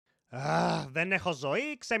Δεν έχω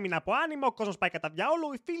ζωή, ξέμεινα από άνημα, ο κόσμος πάει κατά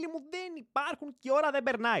διάολο, οι φίλοι μου δεν υπάρχουν και η ώρα δεν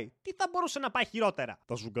περνάει. Τι θα μπορούσε να πάει χειρότερα?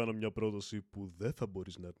 Θα σου κάνω μια πρόταση που δεν θα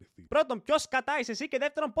μπορείς να αρνηθείς. Πρώτον, ποιος κατά είσαι εσύ και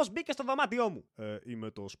δεύτερον, πώς μπήκες στο δωμάτιό μου?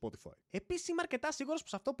 Είμαι το Spotify. Επίσης, είμαι αρκετά σίγουρος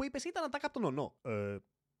πως αυτό που είπες ήταν ατάκα από τον Να'Ναι.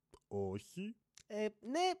 Όχι.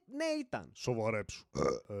 Ναι, ήταν. Σοβαρέψου.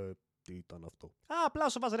 Τι ήταν αυτό? Απλά ο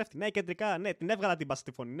Σοβάς ρεύτη. Ναι, κεντρικά, ναι, την έβγαλα την μπάσα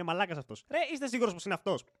στη φωνή. Είναι μαλάκας αυτός. Ρε, είστε σίγουρος πως είναι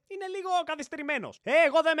αυτός? Είναι λίγο καθυστερημένος.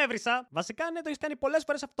 Εγώ δεν με έβρισα. Βασικά, ναι, το έχεις κάνει πολλές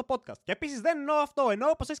φορές αυτό το podcast. Και επίσης δεν εννοώ αυτό.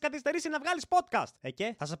 Εννοώ πως έχεις καθυστερήσει να βγάλεις podcast.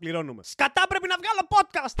 Και θα σε πληρώνουμε. Σκατά, πρέπει να βγάλω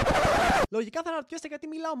podcast! Λογικά θα αναρωτιέστε γιατί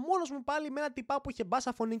μιλάω μόνος μου πάλι με ένα τυπά που είχε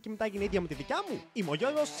μπάσα φωνή και μετά γίνει ίδια με τη δικιά μου. Είμαι ο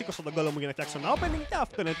Γιώργος, σήκωσα τον κόλλο μου για να φτιάξω ένα opening και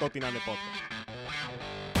αυτό είναι το ότι να είναι podcast.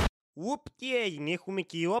 Τι έγινε, έχουμε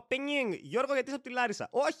και opening. Γιώργο, γιατί είσαι από τη Λάρισα?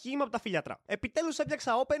 Όχι, είμαι από τα Φίλιατρα. Επιτέλους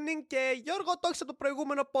έφτιαξα opening και Γιώργο, το έχεις το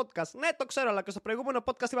προηγούμενο podcast. Ναι, το ξέρω, αλλά και στο προηγούμενο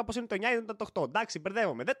podcast είπα πως είναι το 9 ή ήταν το 8. Εντάξει,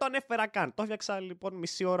 μπερδεύομαι, δεν το ανέφερα καν. Το έφτιαξα λοιπόν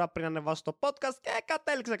μισή ώρα πριν ανεβάσω το podcast και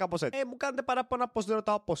κατέληξε κάπως έτσι. Μου κάνετε παράπονα πως δεν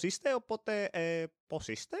ρωτάω πως είστε, οπότε. Πώς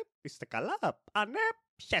είστε? Είστε καλά? Ναι,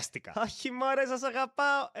 πιέστηκα. Όχι, μωρέ, σας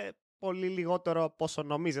αγαπάω. Πολύ λιγότερο από όσο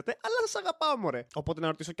νομίζετε, αλλά σας αγαπάω, μωρέ. Οπότε να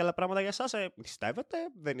ρωτήσω και άλλα πράγματα για εσάς. Νηστεύετε,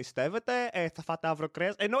 δεν νηστεύετε, θα φάτε αύριο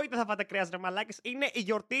κρέας? Εννοείται θα φάτε κρέας, ρε μαλάκες. Είναι η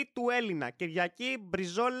γιορτή του Έλληνα. Κυριακή,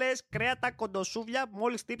 μπριζόλες, κρέατα, κοντοσούβλια.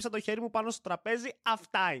 Μόλις τύψα το χέρι μου πάνω στο τραπέζι,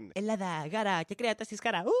 αυτά είναι. Ελλάδα, γάρα και κρέατα στη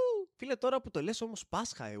σκάρα. Φίλε, τώρα που το λες όμως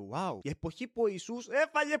Πάσχα, wow. Η εποχή που ο Ιησούς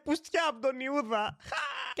έφαγε πουστιά από τον Ιούδα.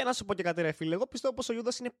 Και να σου πω και κάτι, ρε φίλε. Εγώ πιστεύω πως ο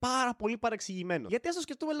Ιούδας είναι πάρα πολύ παρεξηγημένος. Γιατί ας το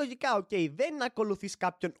σκεφτούμε λογικά, δεν ακολουθείς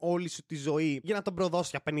κάποιον όλη σου τη ζωή για να τον προδώσει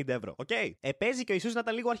για 50 ευρώ. Παίζει και ο Ιησούς να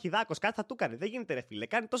ήταν λίγο αρχιδάκος. Κάτι θα του έκανε. Δεν γίνεται, ρε φίλε.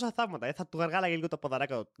 Κάνει τόσα θαύματα. Θα του γαργάλαγε λίγο τα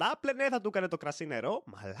ποδαράκια του τάπλαινε, θα του έκανε το κρασί νερό.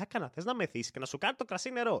 Μαλάκα, να θες να μεθύσει και να σου κάνει το κρασί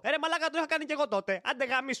νερό. Ρε μαλάκα, το είχα κάνει και εγώ τότε. Άντε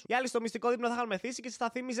γάμισου. Οι άλλοι στο μυστικό δείπνο θα είχαν μεθύσει και θα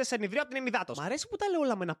θύμιζε σε νηδρίο από την Εμιδάτος. Μ' αρέσει που τα λέω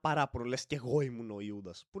όλα με ένα παράπονο, λες και εγώ ήμουν ο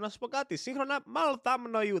Ιούδας. Που να σου πω κάτι, σύγχρονα, μάλλον θα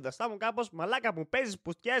ήμουν ο Ιούδας. Θα ήμουν κάπως μαλάκα, μου παίζει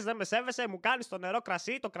πουστιές, δεν με σέβεσαι, μου κάνει το νερό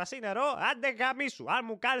κρασί, το κρασί νερό. Άντε γάμισου. Αν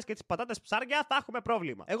μου κάνει και τις πατάτες ψάρια, θα έχουμε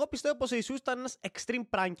πρόβλημα. Εγώ πιστεύω πως ο Ιησούς ήταν ένας extreme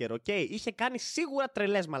pranker, Είχε κάνει σίγουρα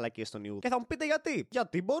τρελές μαλακίες στον Ιούδα. Και θα μου πείτε γιατί.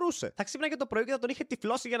 Γιατί μπορούσε. Θα ξύπναγε το πρωί και θα τον είχε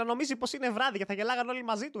τυφλώσει για να νομίζει πως είναι βράδυ και θα γελάγαν όλοι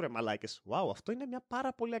μαζί του, ρε μαλάκες. Αυτό είναι μια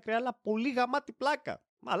πάρα πολύ ακραία, αλλά πολύ γαμάτη πλάκα.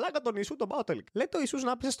 Μαλάκα τον Ιησού τον πάω τελικά. Λέει το Ιησούς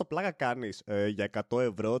να πεις στο πλάκα κάνεις. Για 100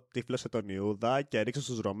 ευρώ τύφλωσε τον Ιούδα και ρίξε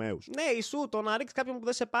στους Ρωμαίους. Ναι, Ιησού, το να ρίξει κάποιον που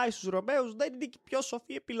δεν σε πάει στους Ρωμαίους δεν είναι η πιο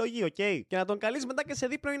σοφή επιλογή, Και να τον καλείς μετά και σε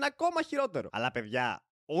δείπνο είναι ακόμα χειρότερο. Αλλά παιδιά,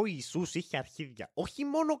 ο Ιησούς είχε αρχίδια. Όχι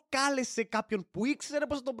μόνο κάλεσε κάποιον που ήξερε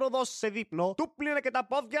πως θα τον προδώσει σε δείπνο, του πλύνε και τα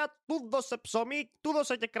πόδια, του δώσε ψωμί, του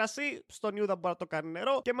δώσε και κρασί. Στον Ιούδα μπορεί να το κάνει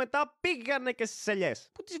νερό. Και μετά πήγανε και στις ελιές.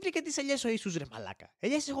 Πού τις βρήκε τις ελιές ο Ιησούς, ρε μαλάκα?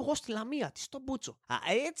 Ελιές έχω εγώ στη Λαμία, τι στον Μπούτσο.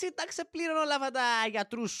 Έτσι τα ξεπλήρωνε όλα αυτά τα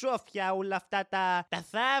γιατρουσόφια, όλα αυτά τα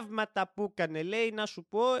θαύματα που έκανε. Λέει να σου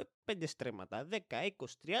πω. 5 στρέμματα, 10,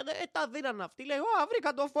 20, 30, τα δίναν αυτοί. Λέει,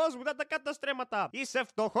 βρήκα το φως μου, τα κάτω στρέμματα. Είσαι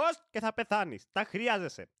φτωχός και θα πεθάνεις. Τα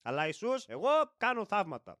χρειάζεσαι. Αλλά Ιησούς, εγώ κάνω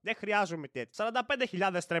θαύματα. Δεν χρειάζομαι τέτοια.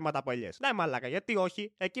 45.000 στρέμματα από ελιές. Ναι, μαλάκα, γιατί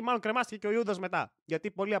όχι? Εκεί μάλλον κρεμάστηκε και ο Ιούδας μετά.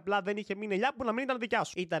 Γιατί πολύ απλά δεν είχε μείνει ελιά που να μην ήταν δικιά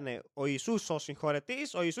σου. Ήτανε ο Ιησούς ο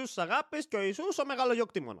συγχωρετής, ο Ιησούς της αγάπης και ο Ιησούς ο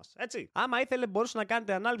μεγαλογιοκτήμονας. Έτσι. Άμα ήθελε, μπορούσε να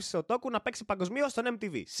κάνετε ανάλυση σε οτόκου να παίξει παγκοσμίως στον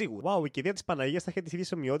MTV. Σίγουρα. Η κηδεία της Παναγίας θα είχε τις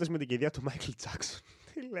ίδιες ομοιότητες με την κηδεία του Μάικλ Τζάκσον.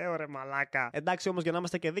 Τι λέω, ρε μαλάκα. Εντάξει, όμως για να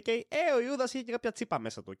είμαστε και δίκαιοι, ο Ιούδας είχε και κάποια τσίπα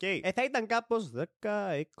μέσα του, θα ήταν κάπως 10,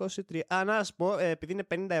 20, 3. Να σου πω, επειδή είναι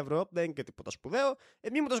 50 ευρώ, δεν είναι και τίποτα σπουδαίο.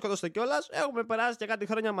 Μη μου το σκοτώσετε κιόλας. Έχουμε περάσει και κάτι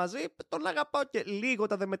χρόνια μαζί. Τον αγαπάω και λίγο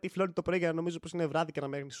όταν δεν με τυφλώνει το πρωί για να νομίζω πως είναι βράδυ και να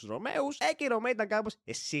μένει στους Ρωμαίους. Και οι Ρωμαίοι ήταν κάπως.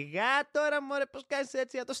 Σιγά τώρα, μωρέ, πώς κάνεις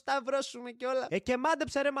έτσι, να το σταυρώσουμε κιόλα. Και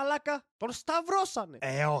μάντεψε, ρε μαλάκα. Τον σταυρώσανε.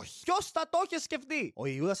 Όχι. Ποιος θα το είχε σκεφτεί? Ο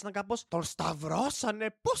Ιούδας ήταν κάπως. Τον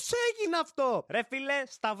σταυρώσανε. Πώς έγινε αυτό? Ρε φίλε,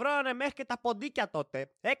 σταυρώνανε μέχρι και τα ποντίκια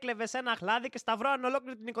τότε. Έκλεβες ένα χλάδι και σταυρώνανε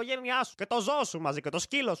ολόκληρη την οικογένειά σου. Και το ζώο σου μαζί και το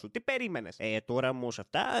σκύλο σου. Τι περίμενες? Τώρα όμως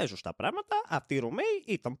αυτά σωστά πράγματα. Αυτοί οι Ρωμαίοι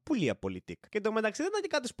ήταν πολύ απολυτικ. Και το μεταξύ δεν ήταν και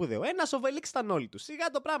κάτι σπουδαίο. Ένα Οβελίξ ήταν όλοι του. Σιγά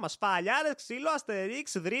το πράγμα. Σφαλιάρες, ξύλο,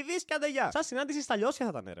 αστερίξ, δρύδης και αντεγιά. Σαν συνάντηση στα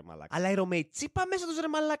λιώσια θα ήταν, ρε μαλάκα. Αλλά οι Ρωμαίοι τσίπα μέσα του, ρε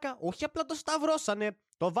μαλάκα. Όχι απλά το σταυρώσανε.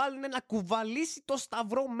 Το βάλουνε να κουβαλήσει το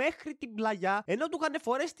σταυρό μέχρι την πλαγιά ενώ του είχαν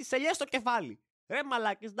φορέσει τις ελιές στο κεφάλι. Ρε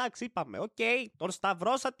μαλάκες, εντάξει, είπαμε. Τον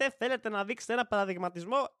σταυρώσατε, θέλετε να δείξετε ένα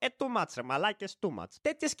παραδειγματισμό. Too much, ρε μαλάκες, too much.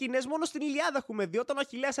 Τέτοιες σκηνές μόνο στην Ηλιάδα έχουμε δει όταν ο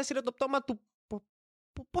Αχιλλέας έσυρε το πτώμα του.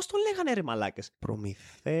 Πώς το λέγανε, ρε μαλάκες?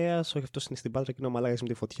 Προμηθέας, όχι, αυτός είναι στην Πάτρα και είναι ο μαλάκας με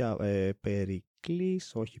τη φωτιά.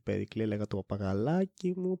 Περικλής, όχι Περικλή, έλεγα το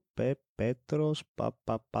παπαγαλάκι μου. Πέτρος,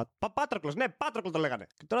 Πάτροκλος, ναι, Πάτροκλο το λέγανε.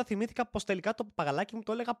 Και τώρα θυμήθηκα πως τελικά το παπαγαλάκι μου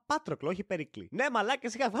το έλεγα Πάτροκλο, όχι Περικλή. Ναι,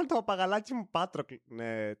 μαλάκες, είχα βάλει το παπαγαλάκι μου Πάτροκλο.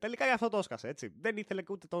 Ναι, τελικά γι' αυτό το έσκασε, έτσι. Δεν ήθελε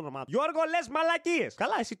ούτε το όνομά του. Γιώργο, λες μαλακίες!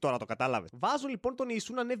 Καλά, εσύ τώρα το κατάλαβες. Βάζουν λοιπόν τον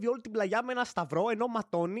Ιησού να ανέβει όλη την πλαγιά με ένα σταυρό ενώ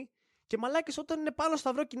ματώνει. Και μαλάκες, όταν είναι πάνω στο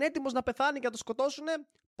σταυρό και είναι έτοιμος να πεθάνει και να το σκοτώσουνε.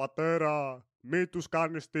 Πατέρα, μη τους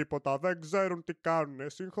κάνεις τίποτα, δεν ξέρουν τι κάνουνε,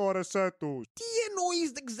 συγχώρεσέ τους. Τι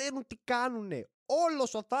εννοείς δεν ξέρουν τι κάνουνε?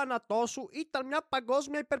 Όλος ο θάνατός σου ήταν μια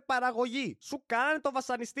παγκόσμια υπερπαραγωγή. Σου κάνανε το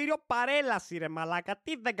βασανιστήριο παρέλαση, ρε μαλάκα.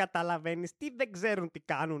 Τι δεν καταλαβαίνεις, τι δεν ξέρουν τι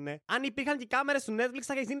κάνουνε. Αν υπήρχαν και κάμερες του Netflix,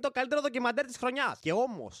 θα έχει γίνει το καλύτερο ντοκιμαντέρ της χρονιάς. Και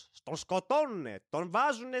όμως, τον σκοτώνουνε, τον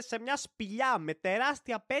βάζουνε σε μια σπηλιά με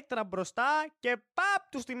τεράστια πέτρα μπροστά και παπ,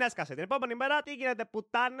 τους την έσκασε. Την επόμενη μέρα, τι γίνεται,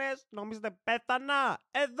 πουτάνες, νομίζετε πέθανα?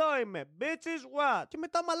 Εδώ είμαι, bitches, what? Και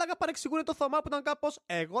μετά μαλάκα παρεξηγούνε το Θωμά που ήταν κάπως.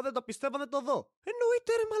 Εγώ δεν το πιστεύω, δεν το δω.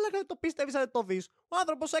 Εννοείται, ρε μαλάκα, δεν το πίστευες, δεν το δεις. Ο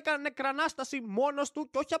άνθρωπος έκανε νεκρανάσταση μόνος του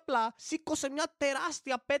και όχι απλά σήκωσε μια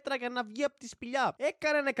τεράστια πέτρα για να βγει από τη σπηλιά.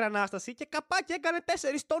 Έκανε νεκρανάσταση και καπάκι έκανε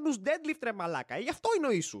 4 τόνους deadlift, ρε μαλάκα. Γι' αυτό είναι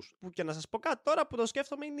ο Ιησούς. Που και να σας πω κάτι τώρα που το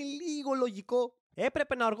σκέφτομαι είναι λίγο λογικό.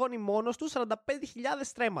 Έπρεπε να οργώνει μόνος του 45.000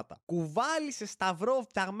 στρέμματα. Κουβάλισε σταυρό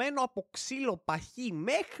φτιαγμένο από ξύλο παχύ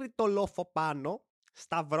μέχρι το λόφο πάνω.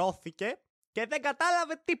 Σταυρώθηκε. Και δεν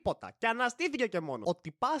κατάλαβε τίποτα. Και αναστήθηκε και μόνο. Ο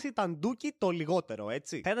τυπάς ήταν ντούκι το λιγότερο,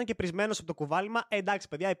 έτσι. Θα ήταν και πρισμένος από το κουβάλιμα. Εντάξει,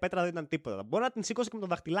 παιδιά, η πέτρα δεν ήταν τίποτα. Μπορεί να την σήκωσε και με το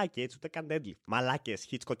δαχτυλάκι, έτσι, ούτε καν deadlift. Μαλάκες,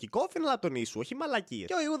 χιτσκοκικό φιναλα τον Ιησού, όχι μαλακίες.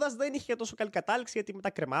 Και ο Ιούδας δεν είχε τόσο καλή κατάληξη γιατί μετά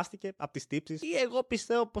κρεμάστηκε από τις τύψεις. Ή εγώ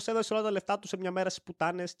πιστεύω πως έδωσε όλα τα λεφτά του σε μια μέρα στις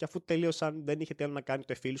πουτάνες και αφού τελείωσαν δεν είχε τέλο να κάνει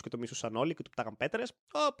το εφήλους και το μισούσαν όλοι και του πτάγαν πέτρες.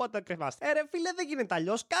 Οπότε κρεμάστηκε. Ρε φίλε, δεν γίνεται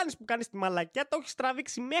αλλιώς. Κάνεις που κάνεις τη μαλακιά, το έχει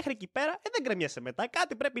τραβήξει μέχρι εκεί πέρα, δεν κρεμιέσαι μετά.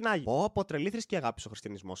 Κάτι πρέπει να γίνει. Τρελή θρησκεία αγάπη ο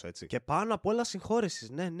χριστιανισμός, έτσι. Και πάνω απ' όλα συγχώρεσης,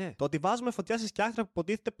 ναι. Το ότι βάζουμε φωτιά σε σκιάχτρα που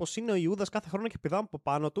υποτίθεται πως είναι ο Ιούδας κάθε χρόνο και πηδάμε από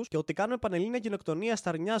πάνω τους και ότι κάνουμε πανελλήνια γενοκτονία στα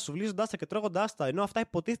αρνιά, σουβλίζοντάς τα και τρώγοντάς τα, ενώ αυτά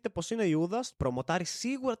υποτίθεται πως είναι ο Ιούδας, προμοτάρει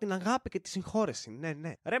σίγουρα την αγάπη και τη συγχώρεση,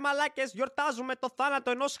 ναι. Ρε μαλάκες, γιορτάζουμε το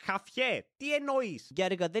θάνατο ενός χαφιέ. Τι εννοείς?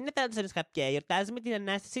 Γιώργο, δεν είναι θάνατος ενός χαφιέ. Γιορτάζουμε την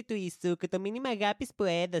ανάσταση του Ιησού και το μήνυμα αγάπης που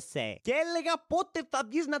έδωσε. Και έλεγα πότε θα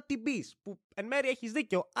βγεις να την πεις. Που εν μέρει έχεις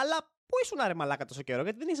δίκιο, αλλά. Πού ήσουν ρε μαλάκα τόσο καιρό,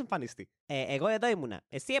 γιατί δεν είσαι εμφανιστεί? Εγώ εδώ ήμουνα.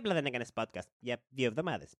 Εσύ απλά δεν έκανες podcast για 2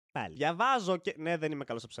 εβδομάδες. Πάλι. Διαβάζω και. Ναι, δεν είμαι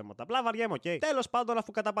καλός σε ψέματα. Απλά βαριέμαι, οκ. Τέλος πάντων,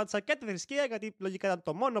 αφού καταπάτησα και τη θρησκεία, γιατί λογικά ήταν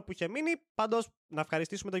το μόνο που είχε μείνει. Πάντως, να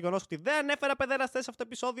ευχαριστήσουμε το γεγονός ότι δεν έφερα παιδεραστές σε αυτό το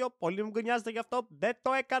επεισόδιο. Πολύ μου γκρινιάζετε γι' αυτό. Δεν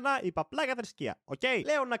το έκανα. Είπα απλά για θρησκεία. Οκ.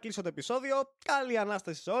 Λέω να κλείσω το επεισόδιο. Καλή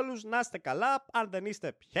ανάσταση σε όλους. Να είστε καλά. Αν δεν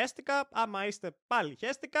είστε, πιέστηκα. Άμα είστε, πάλι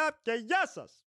χέστηκα. Και γεια σας!